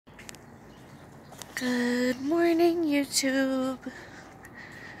Good morning, YouTube.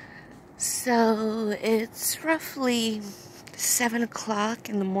 So it's roughly 7 o'clock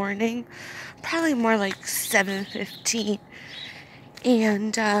in the morning, probably more like 7:15,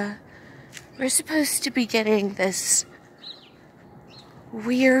 and we're supposed to be getting this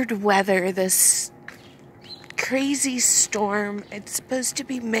weird weather, this crazy storm. It's supposed to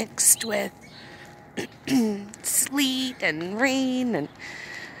be mixed with sleet and rain and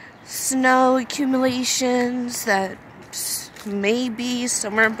snow accumulations that may be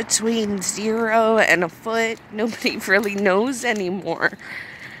somewhere between 0 and a foot. Nobody really knows anymore.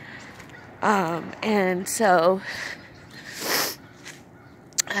 And so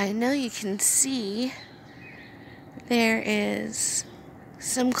I know you can see there is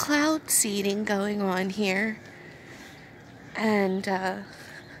some cloud seeding going on here. And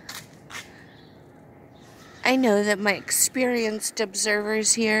I know that my experienced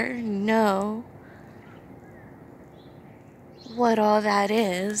observers here know what all that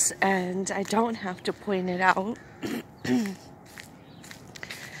is, and I don't have to point it out.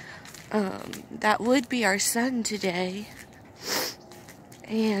 That would be our sun today,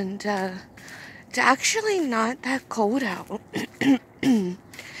 and it's actually not that cold out.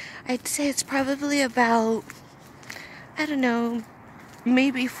 I'd say it's probably about, I don't know,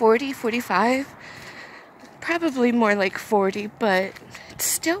 maybe 40, 45. Probably more like 40, but it's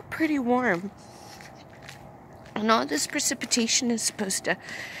still pretty warm. And all this precipitation is supposed to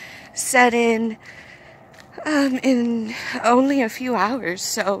set in only a few hours,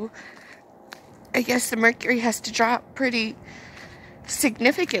 so I guess the mercury has to drop pretty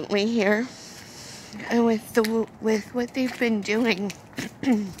significantly here. And with what they've been doing,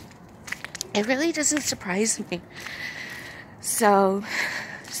 it really doesn't surprise me. So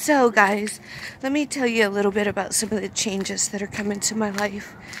guys, let me tell you a little bit about some of the changes that are coming to my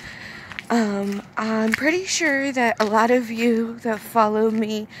life. I'm pretty sure that a lot of you that follow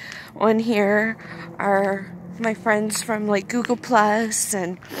me on here are my friends from like Google Plus,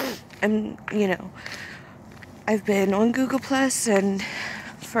 and you know, I've been on Google Plus and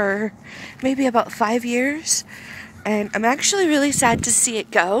for maybe about 5 years, and I'm actually really sad to see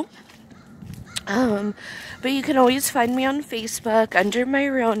it go. But you can always find me on Facebook under my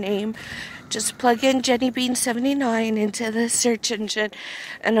real name. Just plug in JennyBean79 into the search engine,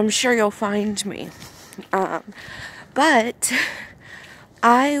 and I'm sure you'll find me. But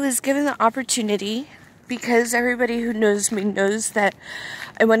I was given the opportunity, because everybody who knows me knows that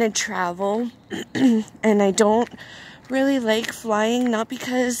I want to travel, and I don't really like flying, not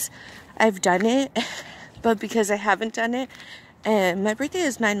because I've done it, but because I haven't done it. And my birthday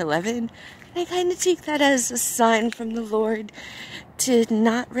is 9/11. I kind of take that as a sign from the Lord to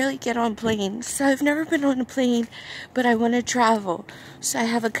not really get on planes. So I've never been on a plane, but I want to travel. So I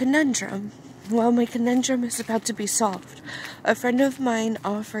have a conundrum. Well, my conundrum is about to be solved. A friend of mine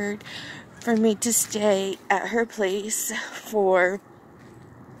offered for me to stay at her place for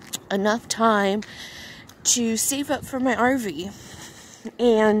enough time to save up for my RV.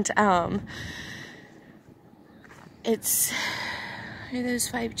 And are those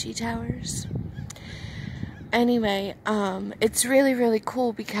 5G towers? Anyway, it's really, really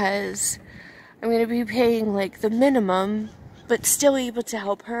cool because I'm going to be paying like the minimum, but still able to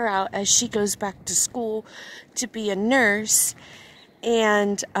help her out as she goes back to school to be a nurse.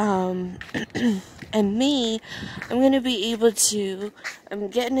 And, and me, I'm going to be able to, I'm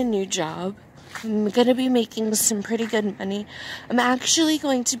getting a new job. I'm going to be making some pretty good money. I'm actually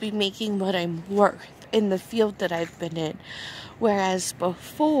going to be making what I'm worth in the field that I've been in. Whereas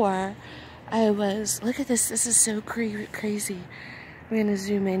before, I was, look at this, this is so crazy. I'm going to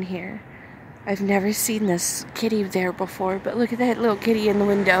zoom in here. I've never seen this kitty there before, but look at that little kitty in the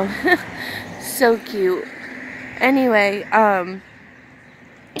window. So cute. Anyway, I've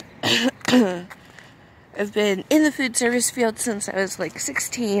been in the food service field since I was like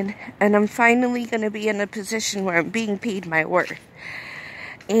 16, and I'm finally going to be in a position where I'm being paid my worth.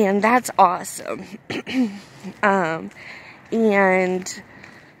 And that's awesome. And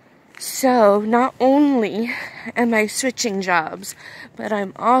so not only am I switching jobs, but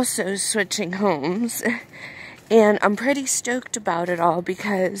I'm also switching homes. And I'm pretty stoked about it all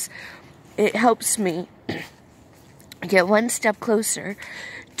because it helps me get one step closer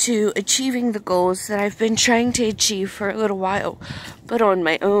to achieving the goals that I've been trying to achieve for a little while, but on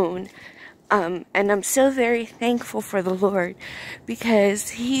my own. And I'm so very thankful for the Lord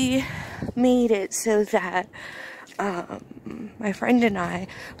because He made it so that my friend and I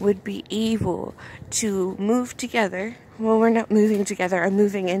would be able to move together. Well, we're not moving together. I'm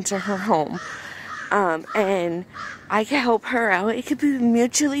moving into her home. And I can help her out. It could be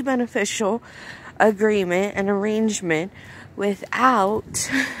mutually beneficial. agreement and arrangement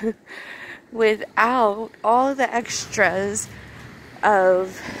without without all the extras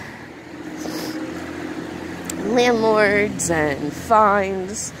of landlords and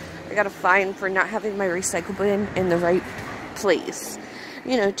fines. I got a fine for not having my recycle bin in the right place.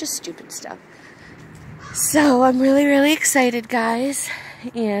 You know, just stupid stuff. So I'm really, really excited, guys.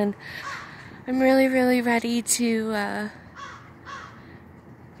 And I'm really, really ready to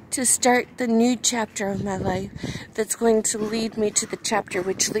start the new chapter of my life that's going to lead me to the chapter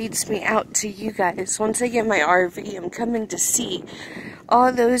which leads me out to you guys. Once I get my RV, I'm coming to see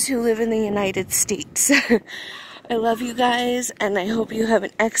all those who live in the United States. I love you guys, and I hope you have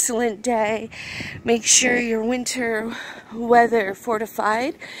an excellent day. Make sure your winter weather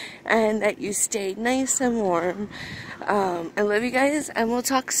fortified and that you stay nice and warm. I love you guys, and we'll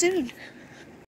talk soon.